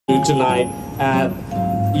tonight at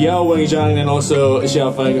Yao Wenjiang and also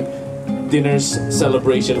Xiaofeng dinner's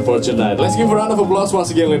celebration for tonight. Let's give a round of applause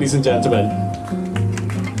once again, ladies and gentlemen.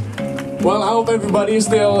 Well, I hope everybody is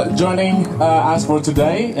still joining us for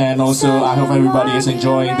today, and also I hope everybody is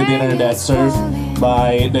enjoying the dinner that's served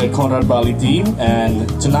by the Conrad Bali team. And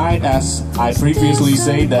tonight, as I previously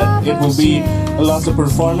said, that it will be a lot of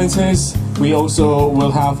performances. We also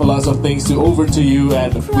will have a lot of things to offer to you,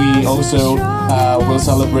 and we also will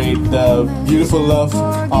celebrate the beautiful love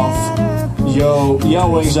of Yao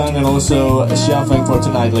Wenjiang and also Xiaofeng for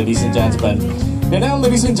tonight, ladies and gentlemen. And now,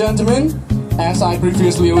 ladies and gentlemen, as I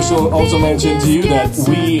previously also mentioned to you, that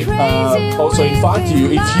we also invite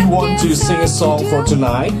you, if you want to sing a song for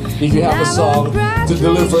tonight, if you have a song to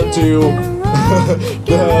deliver to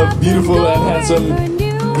the beautiful and handsome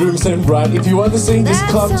grooms and bride, if you want to sing, just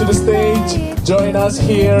come to the stage, join us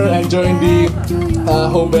here and join the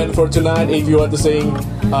home band for tonight. If you want to sing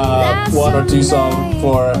one or two songs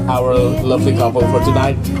for our lovely couple for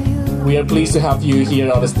tonight, we are pleased to have you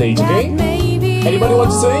here on the stage, okay? Anybody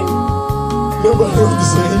want to sing? Nobody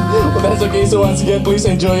wants to sing? Well, that's okay. So once again, please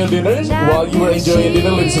enjoy your dinner. While you are enjoying your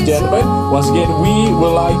dinner, ladies and gentlemen, once again, we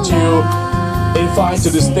would like to invite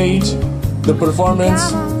to the stage the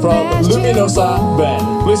performance from Luminosa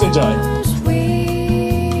Band. Please enjoy.